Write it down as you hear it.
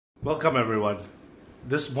Welcome everyone.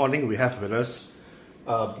 This morning we have with us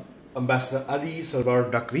Ambassador Ali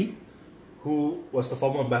Sarwar Naqvi, who was the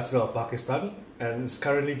former ambassador of Pakistan and is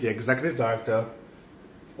currently the executive director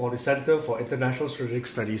for the Center for International Strategic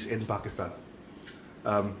Studies in Pakistan.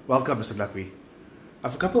 Welcome, Mr. Naqvi. I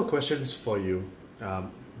have a couple of questions for you,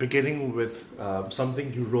 beginning with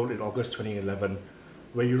something you wrote in August 2011,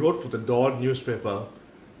 where you wrote for the Dawn newspaper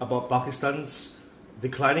about Pakistan's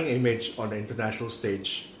declining image on the international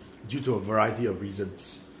stage due to a variety of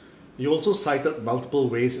reasons. You also cited multiple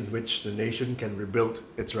ways in which the nation can rebuild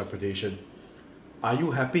its reputation. Are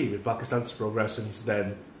you happy with Pakistan's progress since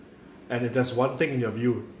then? And if there's one thing in your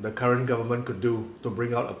view the current government could do to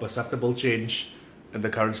bring out a perceptible change in the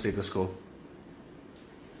current status quo?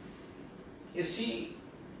 You see,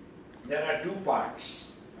 there are two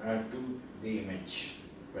parts to the image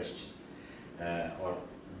question or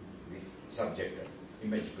the subject of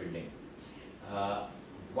image building.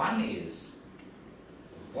 One is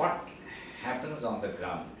what happens on the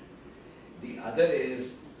ground. The other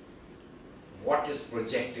is what is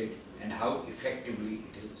projected and how effectively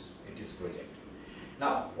it is projected.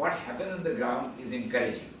 Now, what happens on the ground is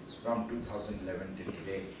encouraging. From 2011 till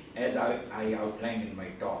today, as I outlined in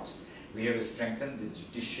my talks, we have strengthened the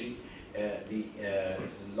judiciary, the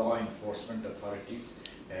law enforcement authorities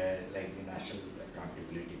like the National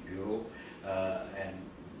Accountability Bureau and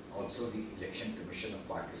also the Election Commission of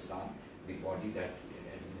Pakistan, the body that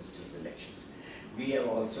administers elections. We have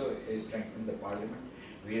also strengthened the parliament.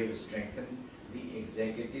 We have strengthened the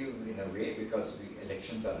executive in a way because the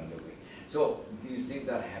elections are underway. So these things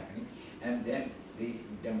are happening, and then the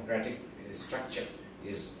democratic structure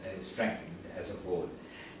is strengthened as a whole.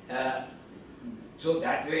 So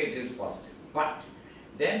that way it is positive. But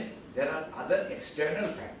then there are other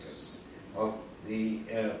external factors of the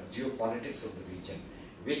geopolitics of the region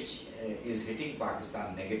which is hitting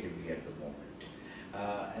Pakistan negatively at the moment.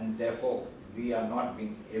 And therefore we are not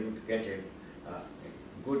being able to get a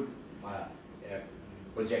good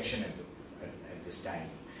projection at this time.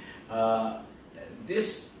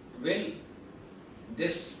 This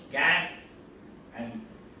can and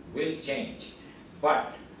will change,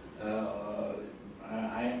 but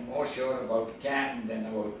I am more sure about can than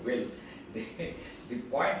about will. The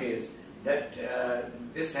point is that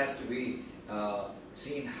this has to be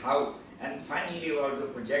seen how, and finally about the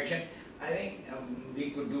projection, I think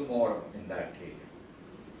we could do more in that area.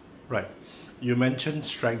 Right. You mentioned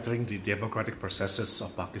strengthening the democratic processes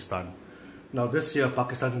of Pakistan. Now, this year,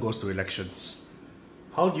 Pakistan goes to elections.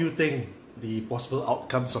 How do you think the possible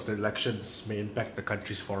outcomes of the elections may impact the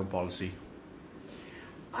country's foreign policy?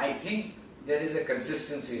 I think there is a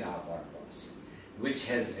consistency in our foreign policy, which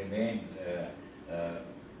has remained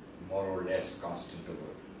more or less constant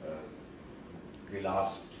over the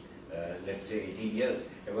last, let's say, 18 years,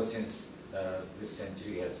 ever since this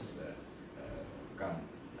century has come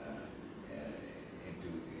into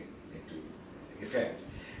effect.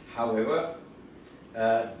 However,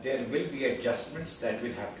 there will be adjustments that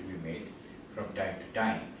will have to be made from time to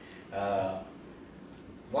time.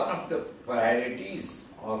 One of the priorities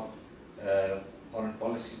of foreign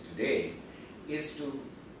policy today is to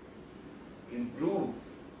improve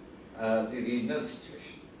the regional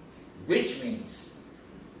situation, which means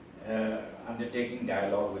undertaking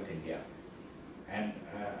dialogue with India. And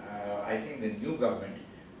I think the new government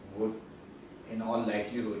would, in all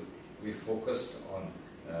likelihood, be focused on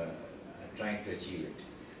trying to achieve it.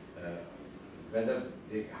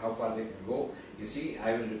 How far they can go, you see,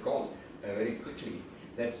 I will recall very quickly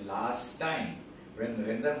that last time when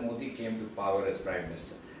Narendra Modi came to power as Prime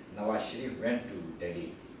Minister, Nawaz Sharif went to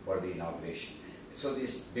Delhi for the inauguration. So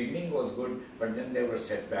this beginning was good, but then there were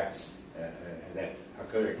setbacks that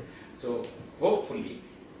occurred. So hopefully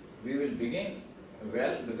we will begin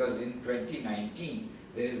well, because in 2019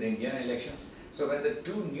 there is the Indian elections. So when the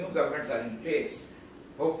two new governments are in place,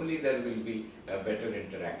 hopefully there will be a better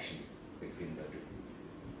interaction between the two.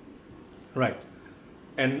 Right.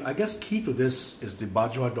 And I guess key to this is the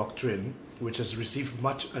Bajwa Doctrine, which has received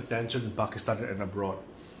much attention in Pakistan and abroad.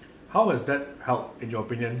 How has that helped, in your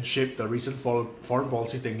opinion, shape the recent foreign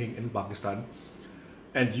policy thinking in Pakistan?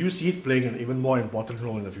 And do you see it playing an even more important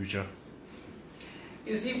role in the future?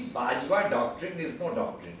 You see, Bajwa Doctrine is no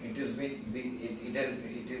doctrine. It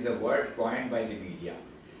is a word coined by the media.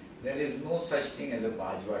 There is no such thing as a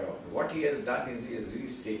Bajwa Doctrine. What he has done is he has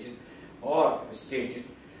restated or stated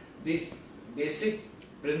these basic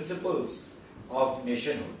principles of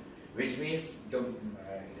nationhood, which means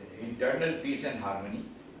internal peace and harmony,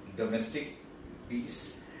 domestic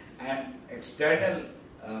peace, and external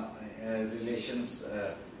relations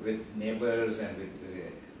with neighbors and with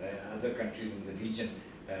other countries in the region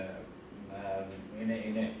in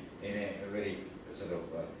a very sort of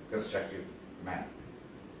constructive manner.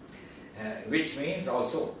 Which means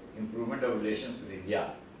also improvement of relations with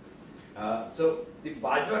India. So the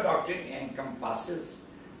Bajwa doctrine encompasses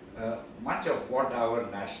much of what our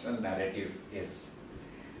national narrative is.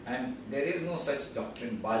 And there is no such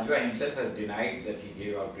doctrine. Bajwa himself has denied that he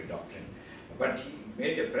gave out a doctrine. But he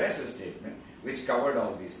made a press statement which covered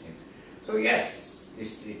all these things. So yes,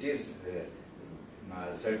 it is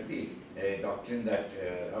certainly a doctrine that,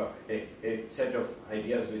 a set of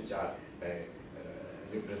ideas which are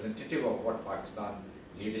representative of what Pakistan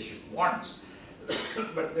leadership wants.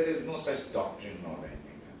 But there is no such doctrine or anything.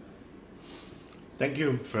 Thank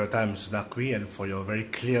you for your time, Mr. Naqvi, and for your very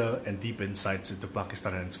clear and deep insights into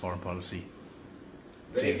Pakistan and its foreign policy.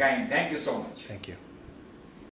 Very kind. Thank you so much. Thank you.